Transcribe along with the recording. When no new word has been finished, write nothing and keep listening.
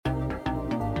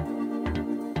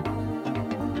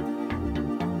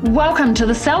Welcome to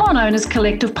the Salon Owners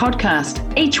Collective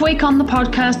podcast. Each week on the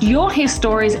podcast, you'll hear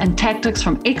stories and tactics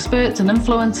from experts and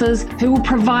influencers who will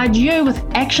provide you with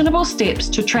actionable steps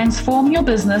to transform your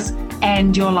business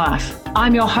and your life.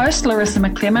 I'm your host, Larissa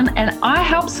McClellan, and I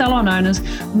help salon owners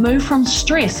move from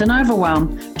stress and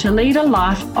overwhelm to lead a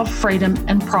life of freedom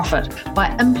and profit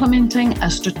by implementing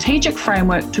a strategic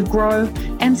framework to grow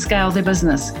and scale their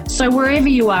business. So wherever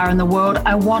you are in the world,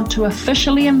 I want to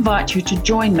officially invite you to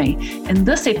join me in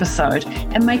this episode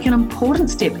and make an important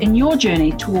step in your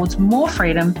journey towards more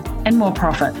freedom and more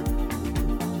profit.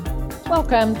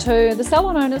 Welcome to the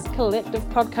Salon Owners Collective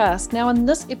podcast. Now, in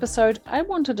this episode, I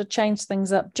wanted to change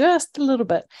things up just a little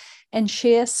bit and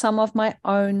share some of my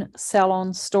own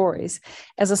salon stories.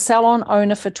 As a salon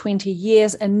owner for 20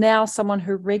 years and now someone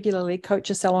who regularly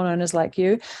coaches salon owners like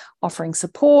you, offering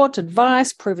support,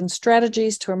 advice, proven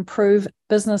strategies to improve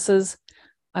businesses,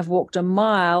 I've walked a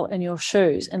mile in your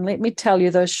shoes. And let me tell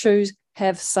you, those shoes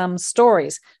have some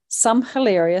stories, some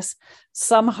hilarious,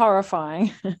 some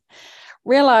horrifying.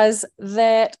 Realize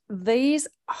that these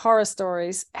horror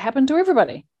stories happen to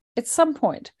everybody at some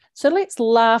point. So let's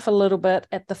laugh a little bit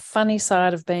at the funny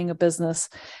side of being a business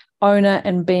owner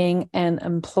and being an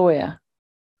employer.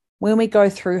 When we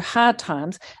go through hard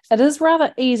times, it is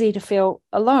rather easy to feel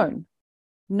alone.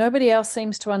 Nobody else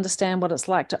seems to understand what it's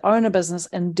like to own a business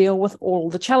and deal with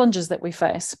all the challenges that we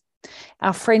face.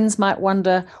 Our friends might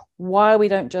wonder why we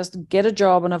don't just get a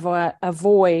job and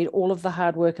avoid all of the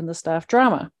hard work and the staff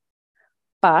drama.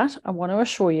 But I want to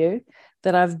assure you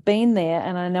that I've been there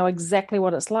and I know exactly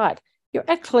what it's like. You're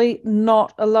actually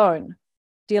not alone.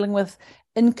 Dealing with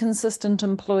inconsistent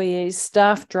employees,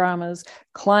 staff dramas,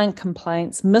 client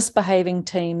complaints, misbehaving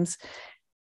teams,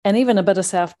 and even a bit of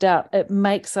self-doubt, it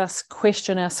makes us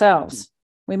question ourselves.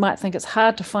 We might think it's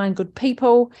hard to find good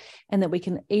people and that we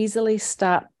can easily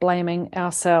start blaming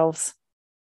ourselves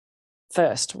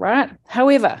first, right?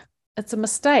 However, it's a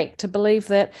mistake to believe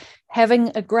that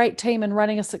having a great team and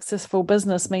running a successful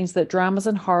business means that dramas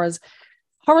and horror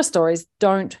stories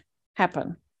don't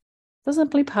happen. They're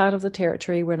simply part of the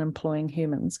territory when employing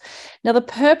humans. Now, the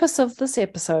purpose of this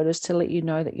episode is to let you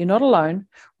know that you're not alone.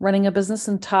 Running a business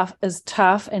is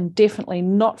tough and definitely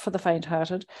not for the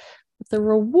faint-hearted. But the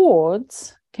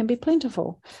rewards can be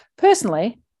plentiful.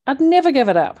 Personally, I'd never give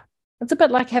it up. It's a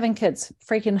bit like having kids,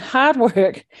 freaking hard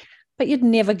work, but you'd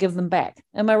never give them back.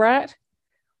 Am I right?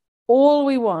 All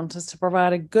we want is to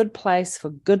provide a good place for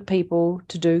good people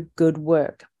to do good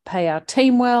work, pay our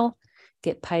team well,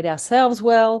 get paid ourselves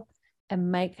well,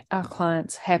 and make our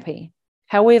clients happy.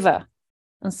 However,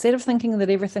 instead of thinking that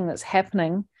everything that's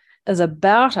happening is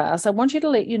about us, I want you to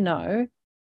let you know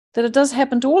that it does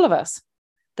happen to all of us.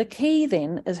 The key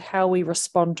then is how we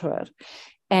respond to it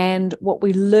and what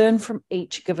we learn from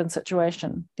each given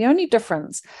situation. The only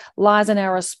difference lies in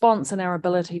our response and our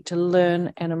ability to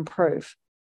learn and improve.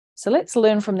 So let's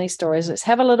learn from these stories. Let's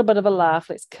have a little bit of a laugh.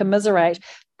 Let's commiserate,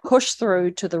 push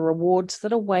through to the rewards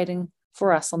that are waiting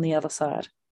for us on the other side.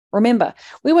 Remember,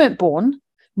 we weren't born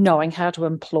knowing how to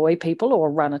employ people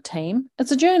or run a team.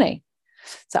 It's a journey.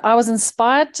 So I was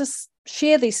inspired to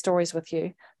share these stories with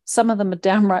you. Some of them are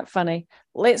downright funny.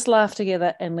 Let's laugh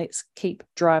together and let's keep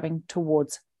driving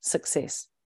towards success.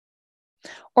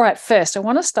 All right, first, I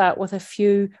want to start with a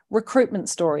few recruitment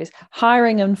stories,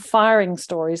 hiring and firing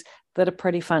stories that are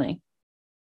pretty funny.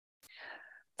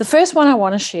 The first one I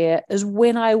want to share is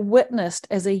when I witnessed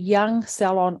as a young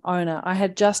salon owner. I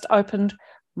had just opened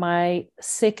my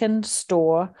second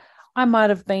store. I might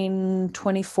have been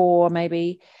 24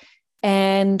 maybe,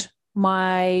 and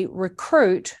my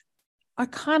recruit, I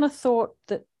kind of thought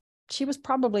that she was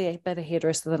probably a better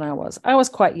hairdresser than I was. I was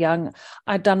quite young.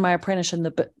 I'd done my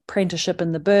apprenticeship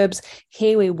in the burbs.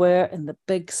 Here we were in the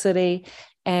big city,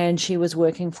 and she was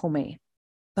working for me.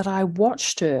 But I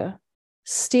watched her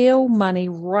steal money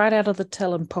right out of the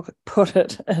till and put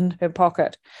it in her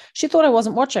pocket. She thought I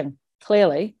wasn't watching,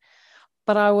 clearly,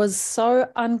 but I was so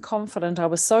unconfident. I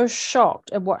was so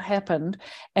shocked at what happened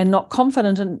and not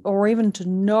confident or even to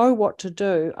know what to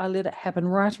do. I let it happen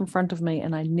right in front of me,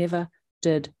 and I never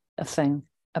did a thing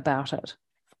about it.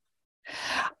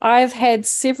 I've had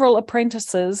several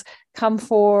apprentices come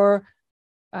for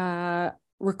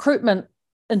recruitment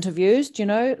interviews,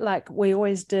 like we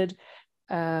always did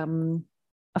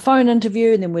a phone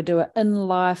interview, and then we'd do it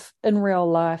in real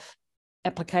life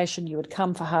application. You would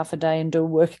come for half a day and do a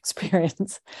work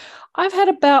experience. I've had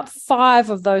about 5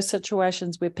 of those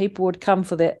situations where people would come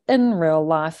for their in real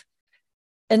life,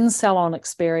 in salon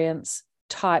experience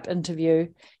type interview,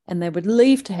 and they would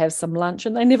leave to have some lunch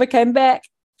and they never came back.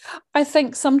 I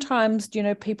think sometimes,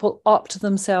 people opt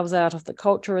themselves out if the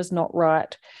culture is not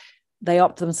right. they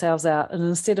opt themselves out. And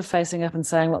instead of facing up and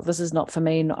saying, look, this is not for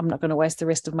me, I'm not going to waste the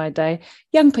rest of my day,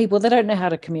 young people, they don't know how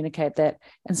to communicate that.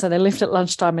 And so they left at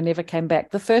lunchtime and never came back.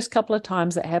 The first couple of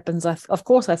times that happens, of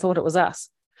course, I thought it was us.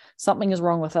 Something is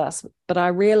wrong with us. But I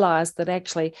realized that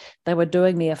actually they were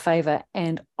doing me a favor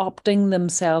and opting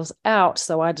themselves out.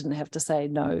 So I didn't have to say,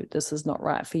 no, this is not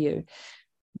right for you.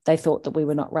 They thought that we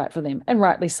were not right for them, and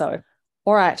rightly so.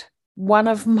 All right. One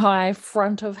of my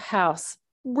front of house,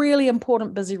 really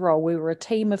important busy role. We were a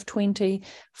team of 20.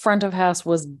 Front of house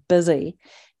was busy.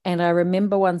 And I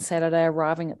remember one Saturday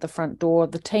arriving at the front door.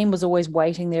 The team was always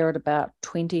waiting there at about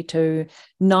 20 to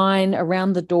 9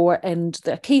 around the door, and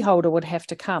the key holder would have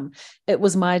to come. It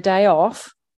was my day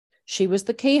off. She was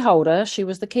the key holder. She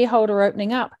was the key holder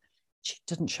opening up. She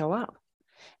didn't show up.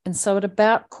 And so at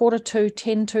about 9:45,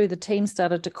 10:45, the team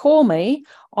started to call me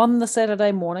on the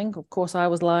Saturday morning. Of course, I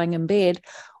was lying in bed.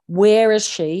 Where is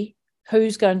she?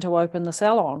 Who's going to open the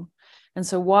salon? And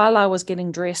so while I was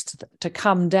getting dressed to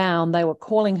come down, they were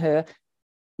calling her.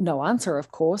 No answer,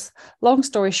 of course. Long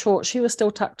story short, she was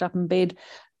still tucked up in bed,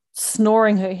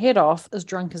 snoring her head off, as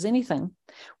drunk as anything.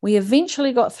 We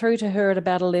eventually got through to her at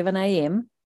about 11 a.m.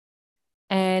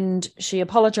 and she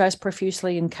apologized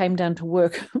profusely and came down to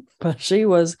work, but she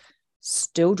was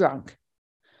still drunk.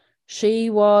 She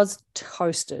was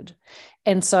toasted.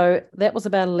 And so that was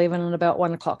about 11, and about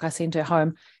 1 o'clock, I sent her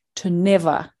home to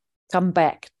never come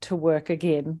back to work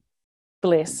again.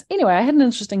 Bless. Anyway, I had an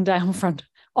interesting day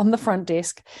on the front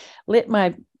desk. Let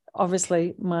my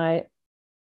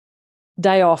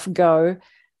day off go,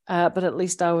 but at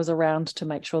least I was around to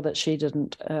make sure that she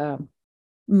didn't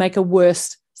make a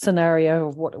worse scenario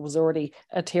of what was already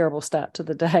a terrible start to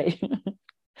the day.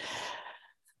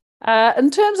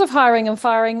 In terms of hiring and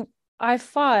firing, I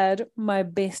fired my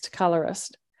best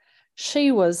colorist.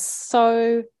 She was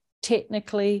so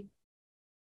technically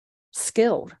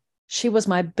skilled. She was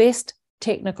my best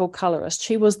technical colorist.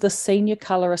 She was the senior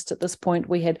colorist at this point.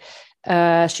 She had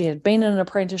been in an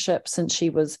apprenticeship since she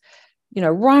was,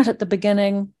 right at the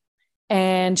beginning,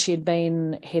 and she had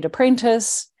been head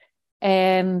apprentice,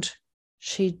 and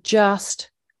she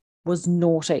just was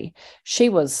naughty. She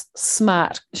was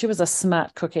smart. She was a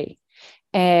smart cookie,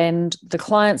 and the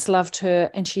clients loved her,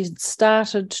 and she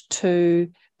started to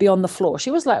be on the floor.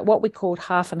 She was like what we called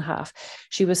half and half.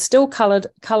 She was still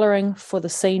coloring for the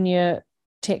senior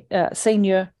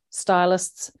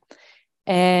stylists,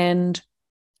 and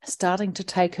starting to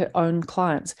take her own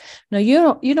clients. Now,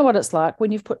 you know what it's like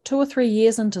when you've put 2 or 3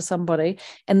 years into somebody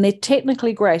and they're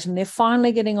technically great and they're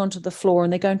finally getting onto the floor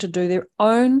and they're going to do their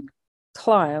own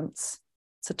clients.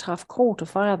 It's a tough call to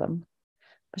fire them.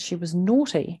 But she was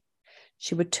naughty.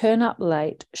 She would turn up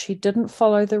late. She didn't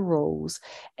follow the rules,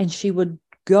 and she would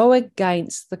go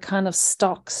against the kind of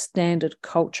stock standard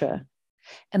culture.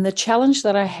 And the challenge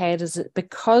that I had is that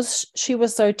because she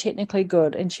was so technically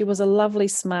good and she was a lovely,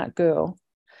 smart girl,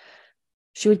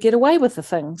 she would get away with the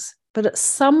things. But at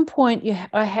some point,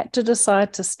 I had to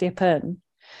decide to step in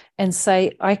and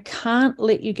say, I can't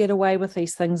let you get away with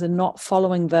these things and not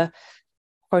following the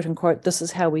quote unquote, this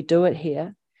is how we do it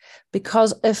here.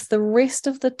 Because if the rest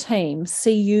of the team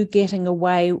see you getting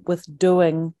away with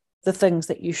doing the things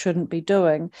that you shouldn't be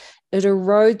doing, it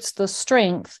erodes the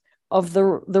strength of the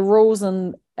rules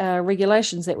and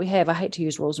regulations that we have. I hate to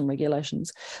use rules and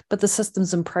regulations, but the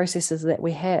systems and processes that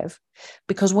we have.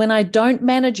 Because when I don't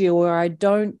manage you, or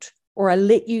I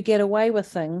let you get away with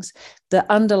things, the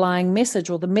underlying message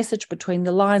or the message between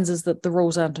the lines is that the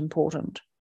rules aren't important.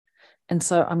 And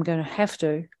so I'm going to have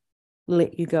to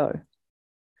let you go.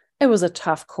 It was a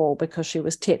tough call because she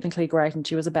was technically great and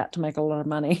she was about to make a lot of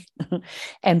money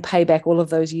and pay back all of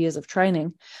those years of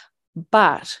training.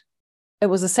 But it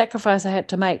was a sacrifice I had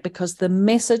to make, because the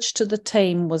message to the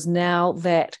team was now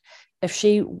that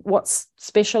what's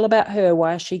special about her?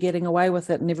 Why is she getting away with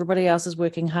it? And everybody else is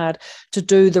working hard to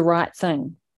do the right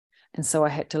thing. And so I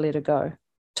had to let her go.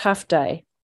 Tough day.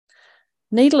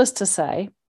 Needless to say,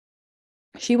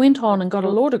 she went on and got a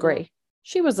law degree.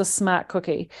 She was a smart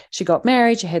cookie. She got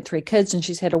married, she had 3 kids, and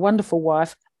she's had a wonderful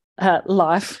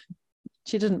life.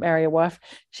 She didn't marry a wife.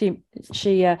 She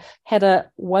had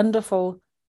a wonderful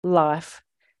life.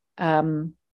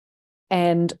 And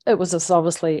it was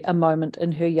obviously a moment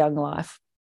in her young life.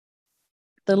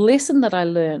 The lesson that I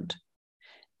learned,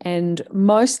 and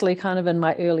mostly kind of in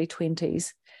my early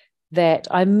 20s, that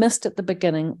I missed at the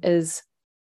beginning, is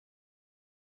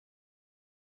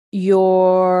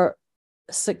your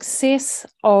success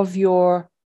of your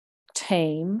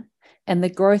team and the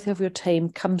growth of your team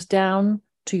comes down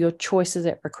to your choices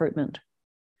at recruitment.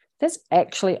 That's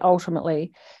actually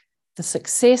ultimately the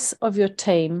success of your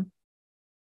team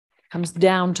Comes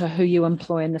down to who you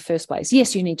employ in the first place.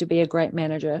 Yes, you need to be a great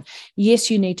manager.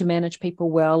 Yes, you need to manage people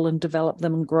well and develop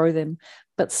them and grow them.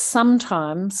 But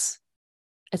sometimes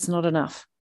it's not enough.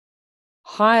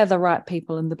 Hire the right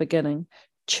people in the beginning,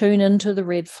 tune into the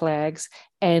red flags,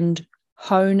 and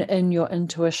hone in your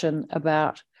intuition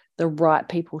about the right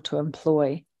people to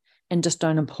employ, and just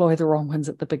don't employ the wrong ones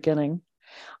at the beginning.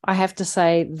 I have to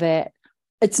say that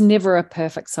it's never a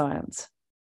perfect science,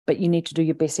 but you need to do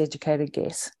your best educated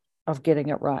guess of getting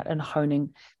it right and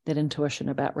honing that intuition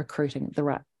about recruiting the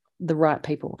right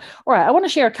people. All right, I want to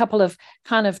share a couple of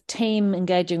kind of team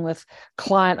engaging with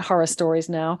client horror stories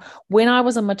now. When I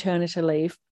was on maternity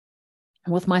leave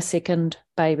with my second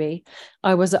baby,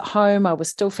 I was at home, I was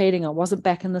still feeding, I wasn't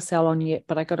back in the salon yet,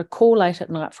 but I got a call late at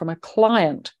night from a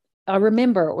client. I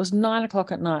remember it was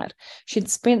 9:00 at night. She'd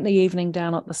spent the evening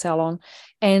down at the salon,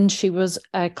 and she was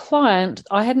a client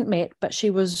I hadn't met, but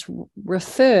she was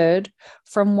referred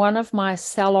from one of my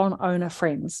salon owner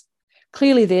friends.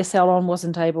 Clearly, their salon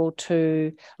wasn't able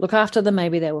to look after them.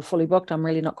 Maybe they were fully booked. I'm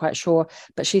really not quite sure.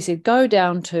 But she said, go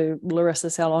down to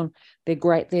Larissa Salon. They're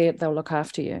great there. They'll look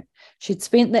after you. She'd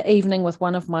spent the evening with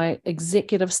one of my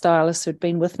executive stylists who'd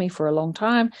been with me for a long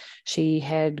time. She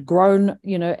had grown,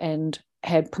 and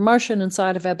had promotion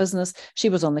inside of our business. She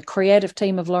was on the creative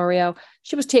team of L'Oreal.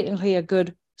 She was technically a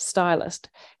good stylist.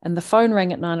 And the phone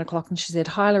rang at 9:00 and she said,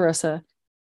 hi, Larissa,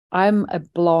 I'm a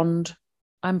blonde.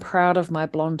 I'm proud of my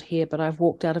blonde hair, but I've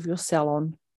walked out of your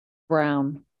salon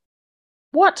brown.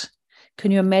 What?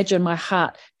 Can you imagine? My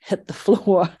heart hit the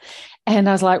floor. And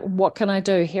I was like, what can I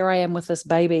do? Here I am with this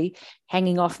baby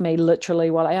hanging off me literally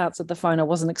while I answered the phone. I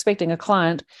wasn't expecting a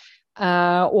client.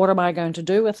 What am I going to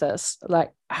do with this?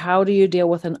 Like, how do you deal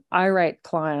with an irate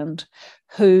client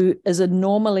who is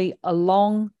normally a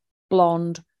long,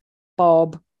 blonde,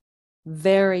 bob,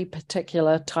 very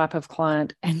particular type of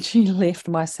client, and she left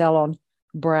my salon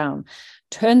brown?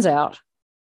 Turns out,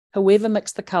 whoever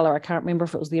mixed the color, I can't remember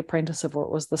if it was the apprentice or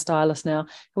it was the stylist now,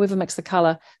 whoever mixed the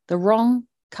color, the wrong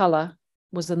color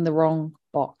was in the wrong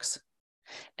box.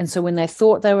 And so when they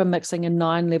thought they were mixing a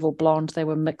 9-level blonde, they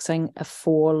were mixing a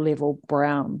 4-level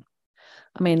brown.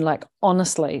 I mean, like,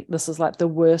 honestly, this is like the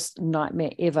worst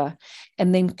nightmare ever.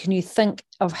 And then can you think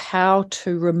of how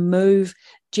to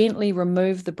gently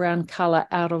remove the brown color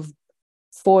out of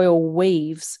foil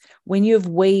weaves? When you've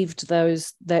weaved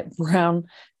that brown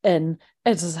in,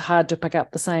 it's hard to pick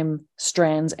up the same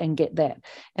strands and get that.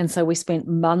 And so we spent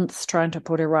months trying to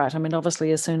put her right. I mean,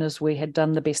 obviously, as soon as we had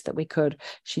done the best that we could,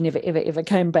 she never, ever, ever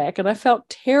came back. And I felt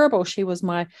terrible. She was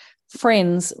my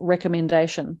friend's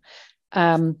recommendation.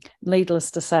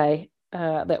 Needless to say,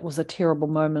 that was a terrible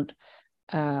moment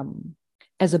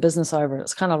as a business owner.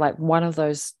 It's kind of like one of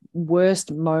those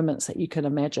worst moments that you can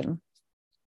imagine.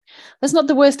 That's not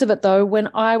the worst of it, though. When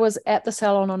I was at the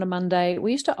salon on a Monday,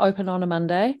 we used to open on a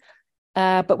Monday,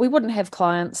 but we wouldn't have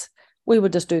clients. We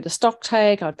would just do the stock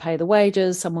take. I'd pay the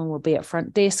wages. Someone would be at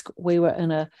front desk. We were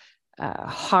in a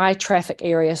high traffic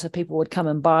area, so people would come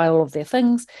and buy all of their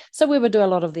things. So we would do a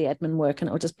lot of the admin work, and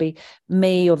it would just be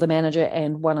me or the manager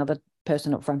and one other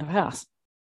person at front of house.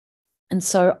 And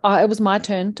so it was my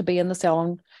turn to be in the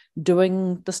salon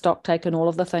doing the stock take and all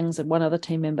of the things, and one other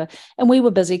team member. And we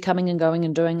were busy coming and going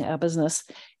and doing our business.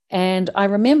 And I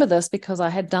remember this because I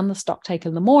had done the stock take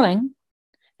in the morning,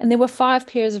 and there were 5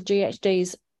 pairs of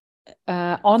GHDs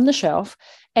on the shelf,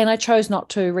 and I chose not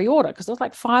to reorder because I was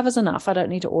like, 5 is enough. I don't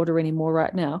need to order any more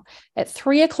right now. At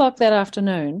 3:00 that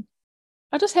afternoon,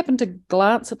 I just happened to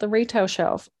glance at the retail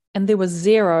shelf, and there was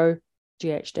 0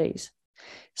 GHDs.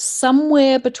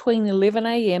 Somewhere between 11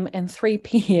 a.m. and 3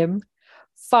 p.m.,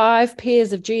 5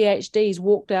 pairs of GHDs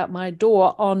walked out my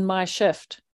door on my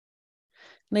shift.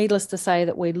 Needless to say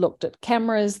that we looked at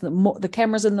cameras, the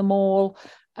cameras in the mall.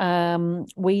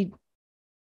 We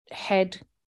had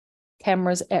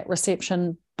cameras at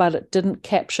reception, but it didn't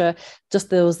capture,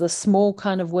 there was this small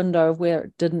kind of window where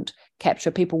it didn't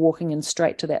capture people walking in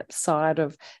straight to that side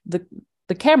of the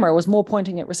camera. Was more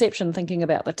pointing at reception, thinking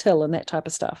about the till and that type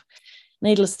of stuff.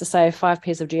 Needless to say, 5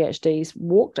 pairs of GHDs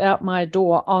walked out my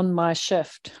door on my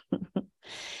shift.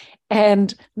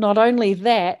 And not only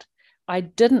that, I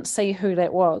didn't see who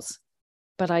that was,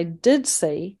 but I did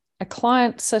see a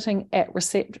client sitting at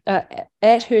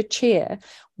her chair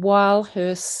while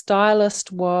her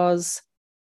stylist was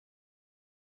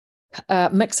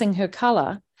mixing her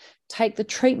color, take the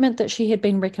treatment that she had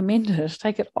been recommended,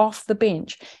 take it off the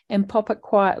bench and pop it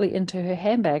quietly into her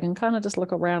handbag and kind of just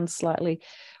look around slightly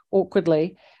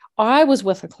awkwardly. I was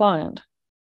with a client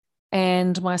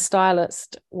and my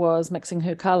stylist was mixing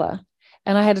her color,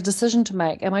 and I had a decision to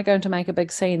make. Am I going to make a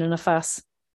big scene and a fuss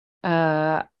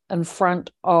in front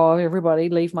of everybody,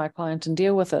 leave my client and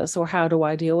deal with this, or how do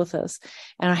I deal with this?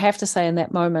 And I have to say, in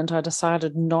that moment, I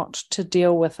decided not to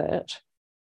deal with it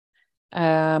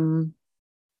and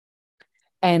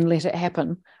let it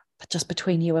happen. But just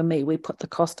between you and me, we put the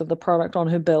cost of the product on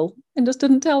her bill and just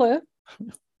didn't tell her.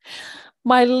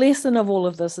 My lesson of all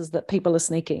of this is that people are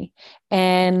sneaky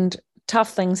and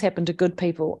tough things happen to good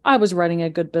people. I was running a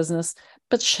good business,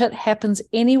 but shit happens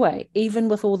anyway, even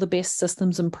with all the best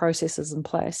systems and processes in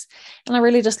place. And I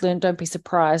really just learned, don't be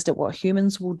surprised at what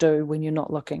humans will do when you're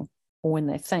not looking, or when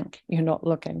they think you're not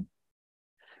looking.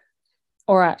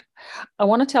 All right. I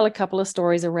want to tell a couple of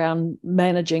stories around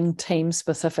managing teams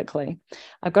specifically.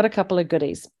 I've got a couple of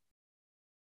goodies.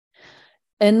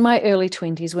 In my early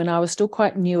 20s, when I was still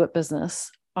quite new at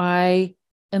business, I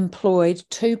employed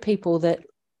 2 people that,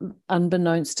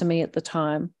 unbeknownst to me at the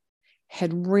time,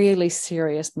 had really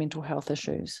serious mental health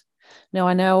issues. Now,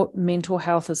 I know mental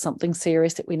health is something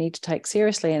serious that we need to take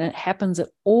seriously, and it happens at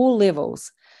all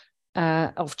levels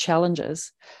of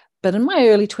challenges. But in my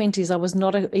early 20s, I was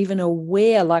not even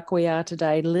aware like we are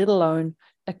today, let alone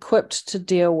equipped to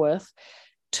deal with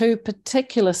 2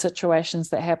 particular situations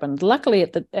that happened. Luckily,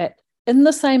 in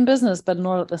the same business, but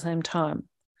not at the same time.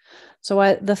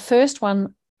 So the first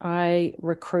one I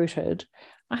recruited,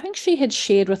 I think she had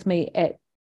shared with me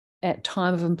at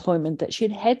time of employment that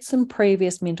she'd had some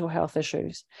previous mental health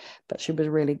issues, but she was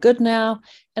really good now.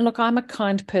 And look, I'm a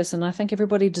kind person. I think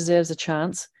everybody deserves a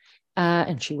chance.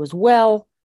 And she was well.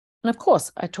 And of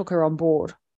course, I took her on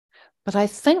board. But I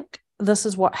think this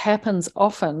is what happens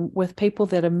often with people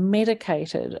that are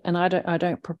medicated, and I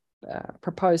don't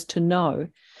propose to know.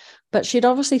 But she'd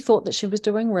obviously thought that she was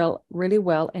doing really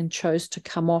well and chose to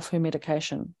come off her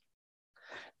medication.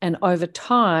 And over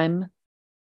time,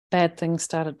 bad things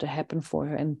started to happen for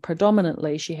her. And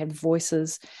predominantly, she had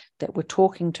voices that were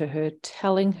talking to her,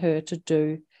 telling her to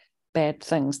do bad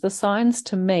things. The signs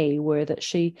to me were that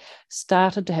she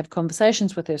started to have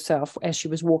conversations with herself as she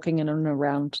was walking in and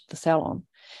around the salon.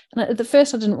 And at the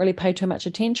first, I didn't really pay too much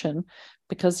attention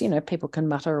because, people can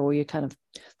mutter, or you kind of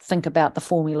think about the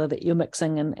formula that you're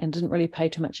mixing, and didn't really pay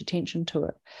too much attention to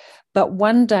it. But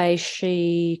one day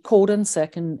she called in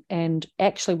sick and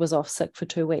actually was off sick for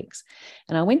 2 weeks.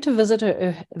 And I went to visit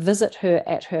her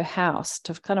at her house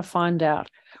to kind of find out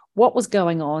what was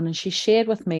going on. And she shared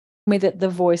with me that the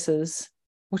voices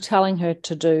were telling her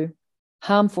to do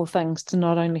harmful things to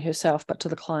not only herself, but to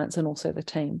the clients and also the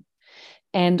team.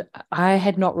 And I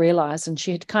had not realized, and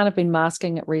she had kind of been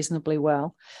masking it reasonably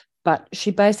well, but she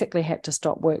basically had to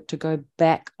stop work to go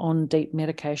back on deep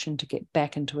medication to get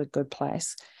back into a good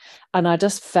place. And I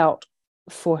just felt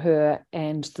for her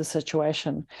and the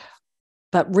situation,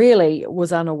 but really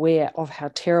was unaware of how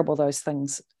terrible those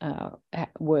things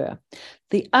were.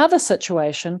 The other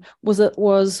situation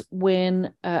was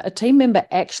when a team member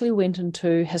actually went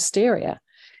into hysteria.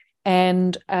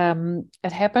 And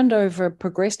it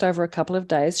progressed over a couple of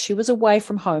days. She was away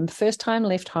from home, first time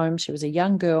left home. She was a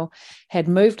young girl, had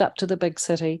moved up to the big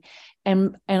city,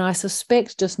 and I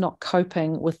suspect just not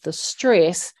coping with the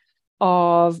stress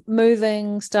of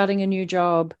moving, starting a new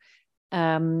job,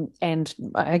 and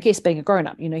I guess being a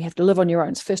grown-up. You have to live on your own.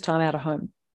 It's first time out of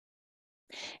home.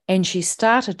 And she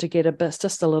started to get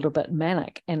just a little bit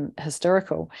manic and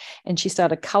hysterical. And she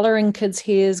started coloring kids'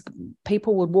 hairs.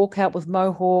 People would walk out with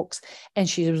mohawks, and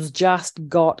she was just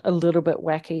got a little bit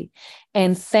wacky.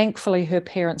 And thankfully, her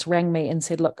parents rang me and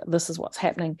said, look, this is what's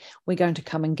happening. We're going to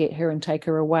come and get her and take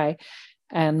her away.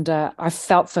 And I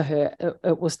felt for her.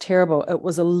 It was terrible. It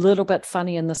was a little bit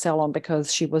funny in the salon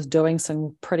because she was doing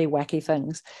some pretty wacky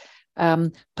things.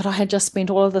 But I had just spent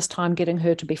all of this time getting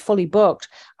her to be fully booked.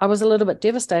 I was a little bit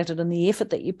devastated in the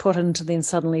effort that you put into then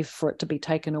suddenly for it to be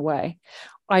taken away.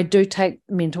 I do take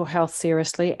mental health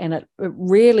seriously, and it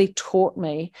really taught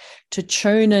me to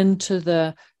tune into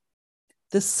the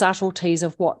subtleties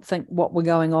of what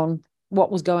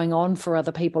was going on for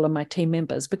other people and my team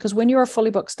members. Because when you're a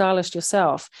fully booked stylist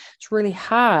yourself, it's really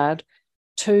hard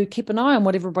to keep an eye on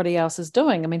what everybody else is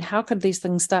doing. I mean, how could these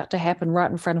things start to happen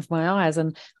right in front of my eyes?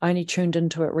 And I only tuned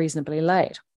into it reasonably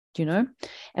late,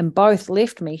 and both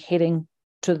left me heading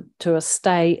to a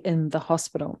stay in the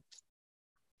hospital.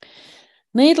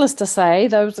 Needless to say,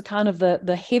 those are kind of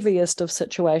the heaviest of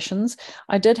situations.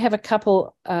 I did have a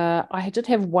couple. I did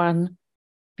have one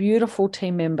beautiful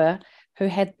team member who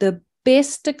had the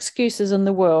best excuses in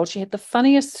the world. She had the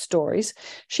funniest stories.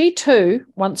 She too,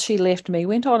 once she left me,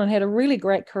 went on and had a really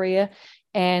great career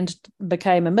and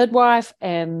became a midwife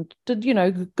and did,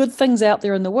 good things out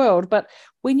there in the world. But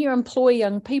when you employ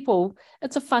young people,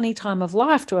 it's a funny time of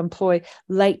life to employ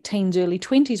late teens, early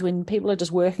 20s, when people are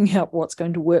just working out what's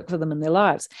going to work for them in their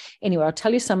lives. Anyway, I'll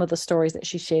tell you some of the stories that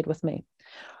she shared with me.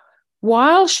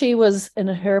 While she was in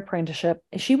her apprenticeship,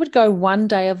 she would go one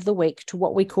day of the week to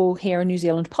what we call here in New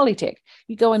Zealand Polytech.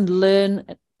 You go and learn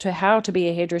to how to be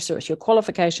a hairdresser. It's your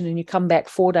qualification, and you come back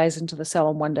 4 days into the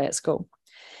salon, 1 day at school.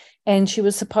 And she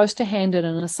was supposed to hand in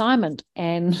an assignment,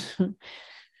 and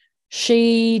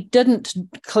she didn't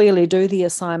clearly do the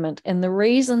assignment. And the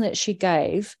reason that she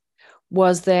gave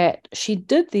was that she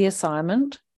did the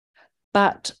assignment,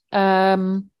 but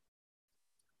the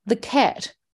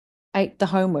cat ate the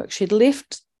homework. She'd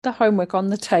left the homework on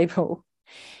the table,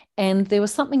 and there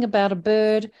was something about a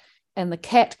bird, and the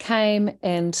cat came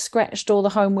and scratched all the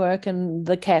homework, and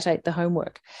the cat ate the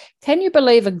homework. Can you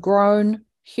believe a grown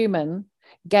human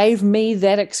gave me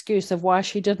that excuse of why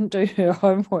she didn't do her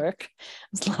homework?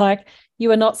 It's like,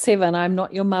 you are not 7, I'm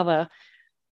not your mother.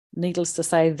 Needless to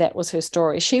say, that was her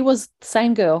story. She was,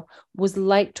 same girl, was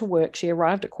late to work. She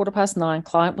arrived at 9:15,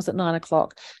 client was at 9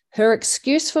 o'clock. Her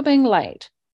excuse for being late,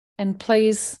 and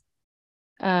please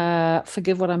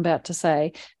forgive what I'm about to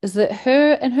say, is that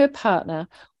her and her partner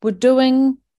were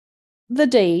doing the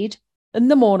deed in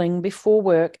the morning before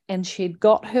work, and she'd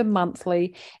got her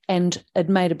monthly and had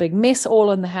made a big mess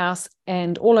all in the house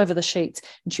and all over the sheets,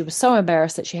 and she was so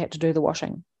embarrassed that she had to do the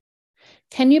washing.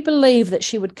 Can you believe that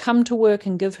she would come to work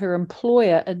and give her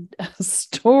employer a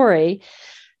story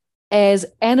as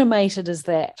animated as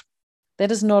that?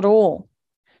 That is not all.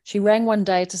 She rang one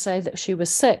day to say that she was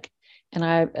sick, and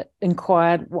I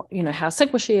inquired, how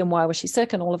sick was she and why was she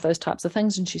sick and all of those types of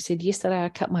things. And she said, yesterday I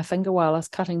cut my finger while I was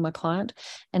cutting my client,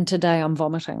 and today I'm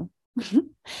vomiting.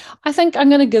 I think I'm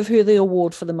going to give her the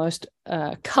award for the most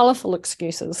colourful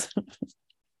excuses.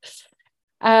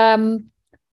 All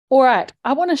right,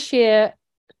 I want to share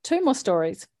 2 more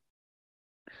stories.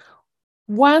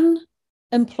 One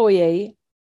employee,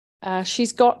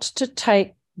 she's got to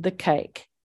take the cake.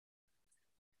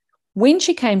 When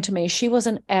she came to me, she was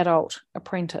an adult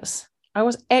apprentice. I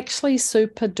was actually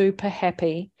super duper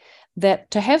happy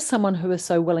that to have someone who was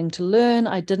so willing to learn.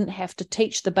 I didn't have to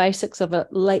teach the basics of a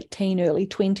late teen, early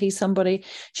 20s somebody.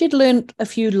 She'd learned a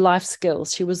few life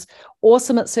skills. She was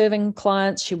awesome at serving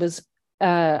clients. She was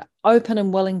open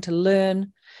and willing to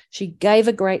learn. She gave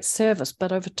a great service.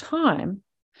 But over time,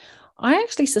 I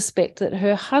actually suspect that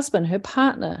her husband, her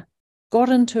partner, got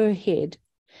into her head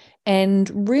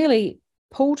and really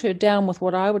pulled her down with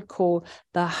what I would call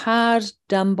the hard,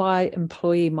 done-by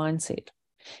employee mindset.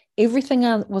 Everything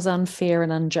was unfair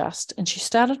and unjust, and she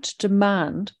started to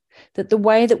demand that the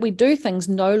way that we do things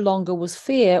no longer was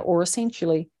fair or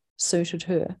essentially suited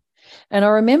her. And I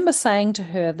remember saying to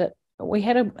her that we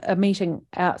had a meeting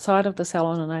outside of the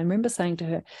salon, and I remember saying to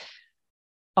her,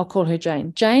 I'll call her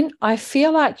Jane. Jane, I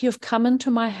feel like you've come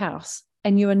into my house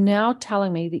and you are now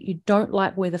telling me that you don't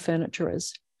like where the furniture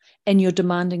is, and you're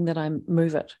demanding that I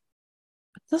move it.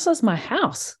 But this is my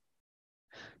house.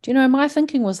 Do you know, my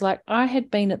thinking was like, I had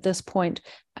been at this point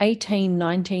 18,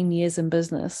 19 years in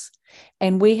business,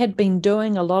 and we had been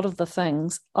doing a lot of the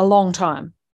things a long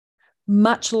time,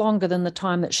 much longer than the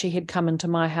time that she had come into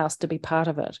my house to be part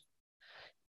of it.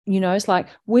 It's like,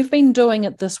 we've been doing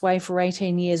it this way for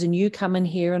 18 years, and you come in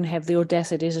here and have the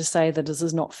audacity to say that this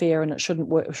is not fair and it shouldn't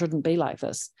work, it shouldn't be like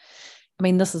this. I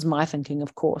mean, this is my thinking,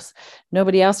 of course.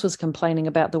 Nobody else was complaining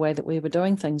about the way that we were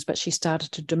doing things, but she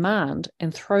started to demand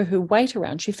and throw her weight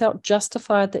around. She felt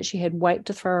justified that she had weight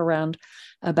to throw around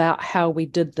about how we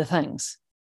did the things.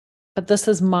 But this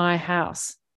is my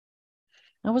house.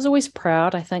 I was always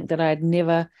proud, I think, that I had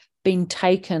never been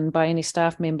taken by any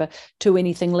staff member to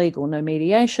anything legal, no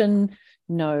mediation,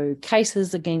 no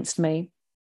cases against me.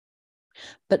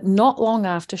 But not long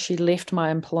after she left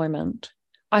my employment,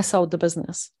 I sold the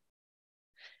business.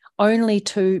 Only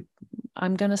to,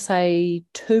 I'm going to say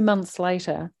 2 months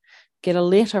later, get a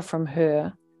letter from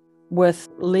her with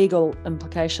legal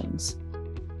implications.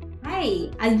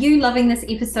 Hey, are you loving this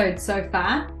episode so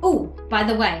far? Oh, by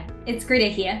the way, it's Greta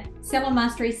here, Salon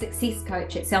Mastery Success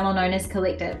Coach at Salon Owners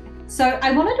Collective. So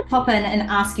I wanted to pop in and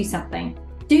ask you something.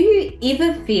 Do you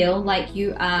ever feel like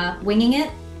you are winging it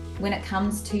when it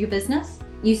comes to your business?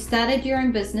 You started your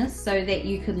own business so that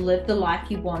you could live the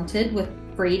life you wanted with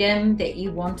freedom that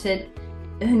you wanted,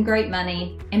 earn great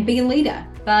money, and be a leader.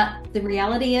 But the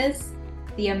reality is,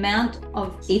 the amount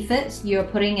of effort you're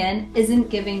putting in isn't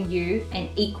giving you an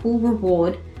equal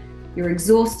reward. You're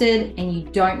exhausted and you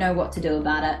don't know what to do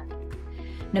about it.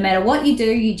 No matter what you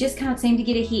do, you just can't seem to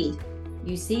get ahead.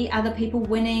 You see other people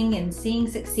winning and seeing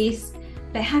success,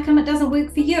 but how come it doesn't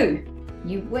work for you?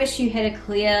 You wish you had a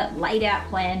clear, laid out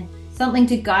plan, something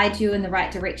to guide you in the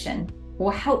right direction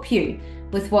or help you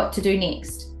with what to do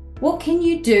next. What can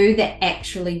you do that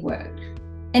actually worked?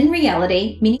 In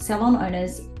reality, many salon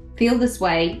owners feel this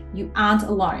way. You aren't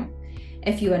alone.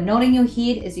 If you are nodding your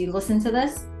head as you listen to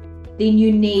this, then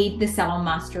you need the Salon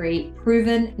Mastery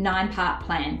proven 9-part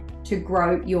plan to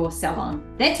grow your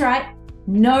salon. That's right,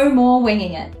 no more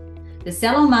winging it. The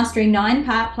Salon Mastery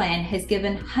 9-part plan has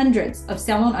given hundreds of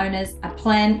salon owners a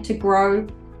plan to grow,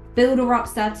 build a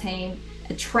rockstar team,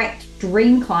 attract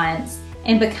dream clients,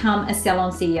 and become a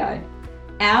salon CEO.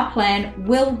 Our plan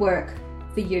will work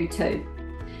for you too.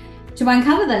 To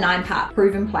uncover the 9-part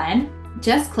proven plan,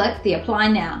 just click the Apply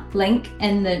Now link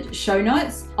in the show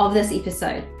notes of this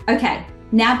episode. Okay,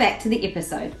 now back to the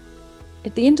episode.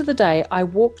 At the end of the day, I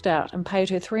walked out and paid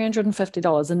her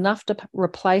 $350, enough to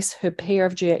replace her pair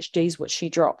of GHDs, which she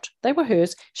dropped. They were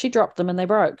hers. She dropped them and they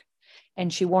broke.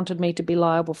 And she wanted me to be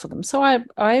liable for them. So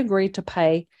I agreed to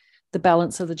pay the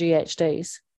balance of the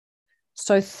GHDs.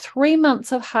 So 3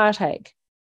 months of heartache,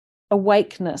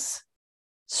 awakeness,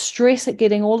 stress at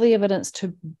getting all the evidence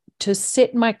to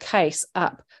set my case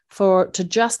up to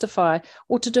justify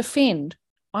or to defend.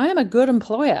 I am a good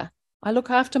employer. I look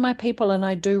after my people and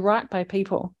I do right by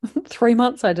people. 3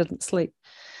 months I didn't sleep.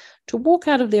 To walk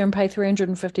out of there and pay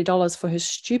 $350 for her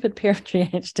stupid pair of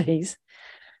GHDs,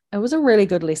 it was a really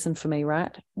good lesson for me,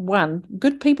 right? One,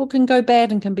 good people can go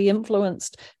bad and can be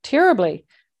influenced terribly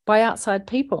by outside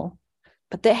people,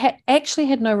 but that actually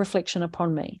had no reflection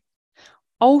upon me.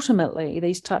 Ultimately,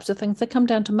 these types of things, they come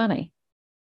down to money.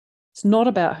 It's not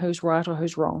about who's right or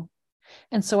who's wrong.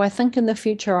 And so I think in the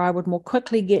future, I would more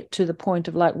quickly get to the point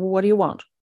of like, well, what do you want?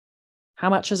 How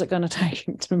much is it going to take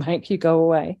to make you go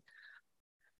away?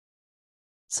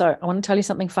 So I want to tell you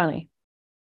something funny.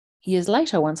 Years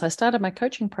later, once I started my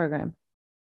coaching program,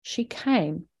 she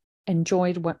came and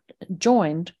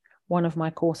joined one of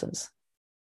my courses.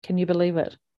 Can you believe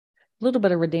it? A little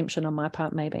bit of redemption on my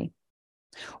part, maybe.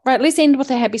 Right, let's end with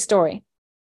a happy story.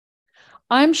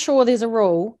 I'm sure there's a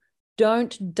rule,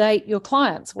 don't date your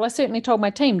clients. Well, I certainly told my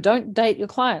team, don't date your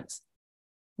clients.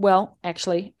 Well,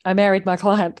 actually, I married my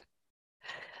client.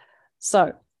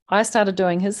 So I started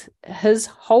doing his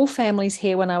whole family's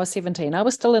hair when I was 17. I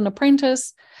was still an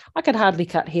apprentice. I could hardly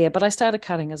cut hair, but I started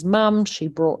cutting his mum. She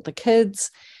brought the kids,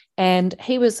 and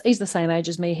he's the same age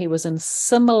as me. He was in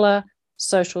similar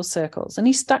social circles, and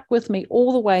he stuck with me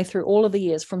all the way through all of the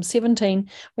years. From 17,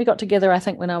 we got together, I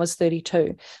think, when I was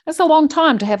 32. That's a long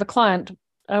time to have a client.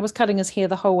 I was cutting his hair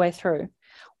the whole way through.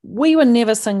 We were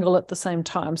never single at the same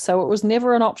time, so it was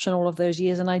never an option all of those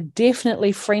years, and I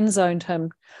definitely friend-zoned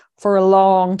him for a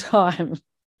long time.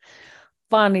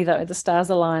 Finally, though, the stars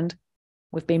aligned.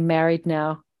 We've been married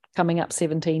now, coming up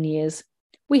 17 years.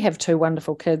 We have 2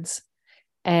 wonderful kids,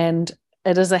 and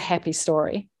it is a happy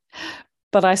story.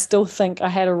 But I still think I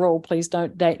had a rule, please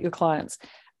don't date your clients.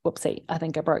 Whoopsie, I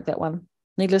think I broke that one.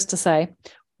 Needless to say,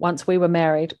 once we were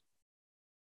married,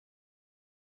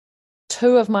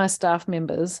 2 of my staff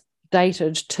members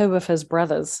dated 2 of his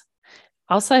brothers.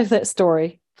 I'll save that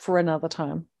story for another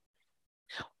time.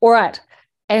 All right,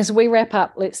 as we wrap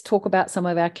up, let's talk about some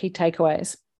of our key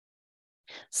takeaways.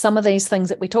 Some of these things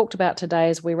that we talked about today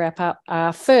as we wrap up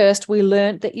are, first, we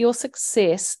learned that your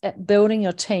success at building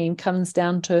your team comes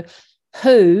down to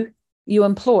who you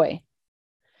employ.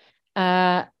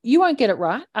 You won't get it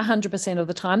right 100% of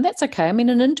the time. That's okay. I mean,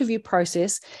 an interview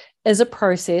process is a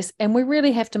process, and we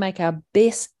really have to make our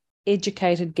best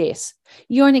educated guess.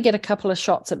 You only get a couple of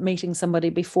shots at meeting somebody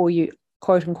before you,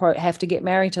 quote unquote, have to get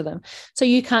married to them. So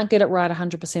you can't get it right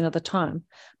 100% of the time,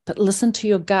 but listen to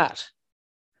your gut.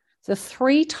 The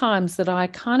 3 times that I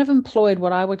kind of employed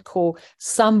what I would call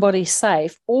somebody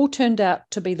safe all turned out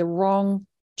to be the wrong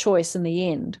choice in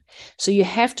the end. So you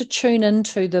have to tune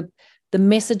into the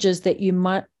messages that you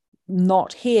might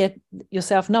not hear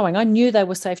yourself knowing. I knew they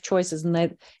were safe choices,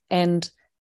 and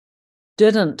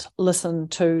didn't listen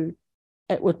to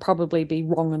it would probably be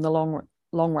wrong in the long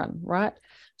run, right?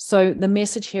 So the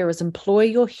message here is employ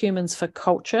your humans for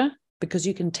culture, because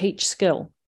you can teach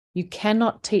skill. You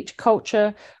cannot teach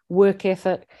culture, work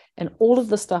ethic, and all of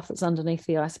the stuff that's underneath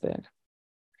the iceberg.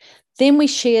 Then we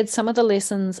shared some of the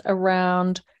lessons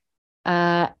around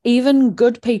even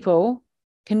good people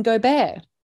can go bad.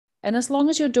 And as long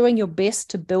as you're doing your best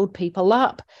to build people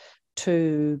up,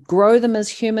 to grow them as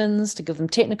humans, to give them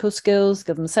technical skills,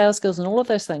 give them sales skills and all of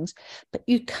those things, but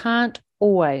you can't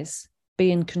always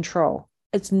be in control.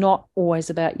 It's not always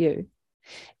about you.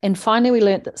 And finally, we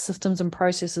learned that systems and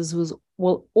processes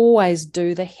will always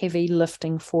do the heavy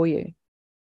lifting for you,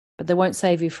 but they won't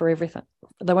save you for everything.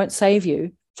 They won't save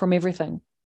you from everything.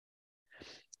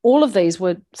 All of these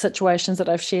were situations that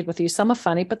I've shared with you. Some are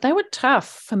funny, but they were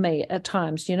tough for me at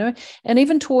times, and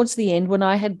even towards the end, when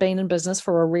I had been in business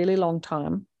for a really long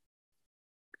time,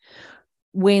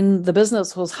 when the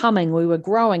business was humming, we were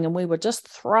growing and we were just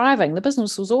thriving. The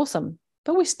business was awesome,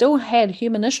 but we still had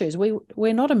human issues.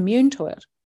 We're not immune to it.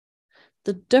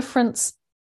 The difference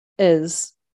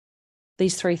is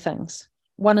these three things.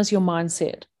 One is your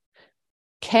mindset.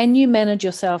 Can you manage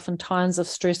yourself in times of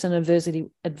stress and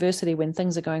adversity when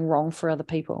things are going wrong for other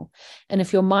people? And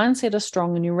if your mindset is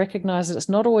strong and you recognize that it's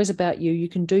not always about you, you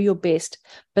can do your best,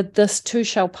 but this too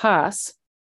shall pass.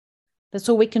 That's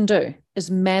all we can do,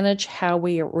 is manage how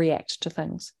we react to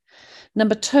things.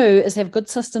 Number two is have good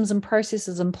systems and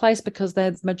processes in place, because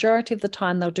the majority of the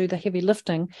time they'll do the heavy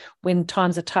lifting when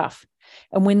times are tough.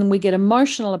 And when we get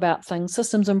emotional about things,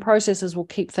 systems and processes will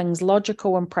keep things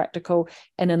logical and practical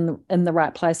and in the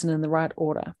right place and in the right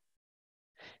order.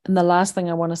 And the last thing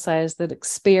I want to say is that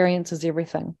experience is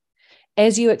everything.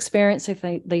 As you experience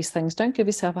these things, don't give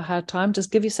yourself a hard time.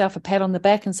 Just give yourself a pat on the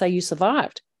back and say you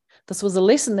survived. This was a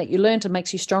lesson that you learned and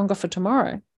makes you stronger for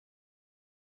tomorrow.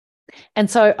 And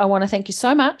so I want to thank you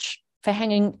so much for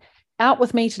hanging out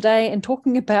with me today and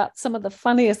talking about some of the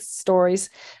funniest stories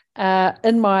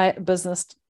in my business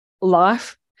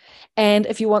life. And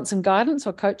if you want some guidance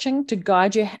or coaching to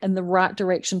guide you in the right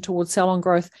direction towards salon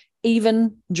growth,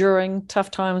 even during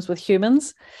tough times with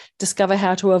humans, discover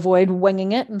how to avoid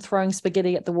winging it and throwing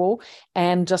spaghetti at the wall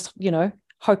and just,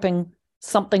 hoping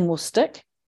something will stick,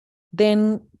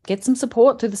 then get some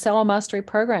support through the Salon Mastery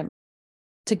program.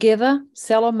 Together,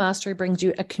 Salon Mastery brings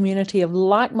you a community of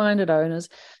like-minded owners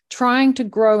trying to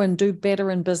grow and do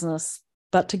better in business,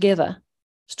 but together.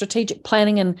 Strategic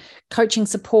planning and coaching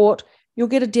support, you'll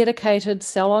get a dedicated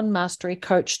Salon Mastery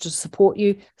coach to support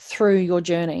you through your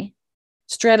journey.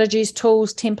 Strategies,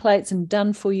 tools, templates, and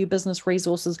done-for-you business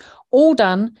resources, all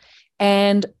done,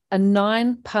 and a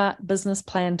 9-part business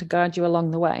plan to guide you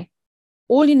along the way.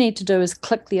 All you need to do is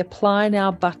click the Apply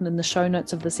Now button in the show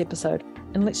notes of this episode,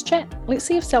 and let's chat. Let's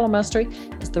see if Salon Mastery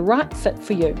is the right fit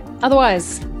for you.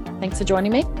 Otherwise, thanks for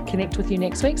joining me. Connect with you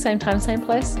next week, same time, same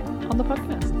place on the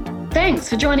podcast. Thanks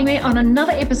for joining me on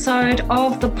another episode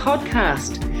of the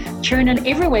podcast. Tune in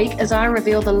every week as I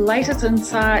reveal the latest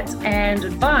insights and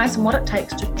advice on what it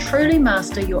takes to truly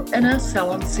master your inner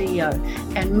salon CEO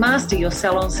and master your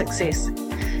salon success.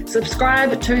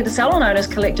 Subscribe to the Salon Owners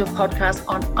Collective podcast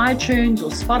on iTunes or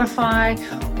Spotify,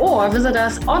 or visit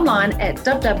us online at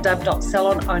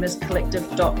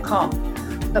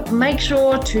www.salonownerscollective.com. But make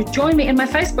sure to join me in my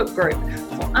Facebook group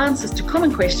for answers to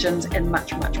common questions and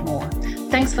much, much more.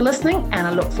 Thanks for listening, and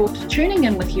I look forward to tuning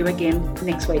in with you again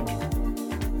next week.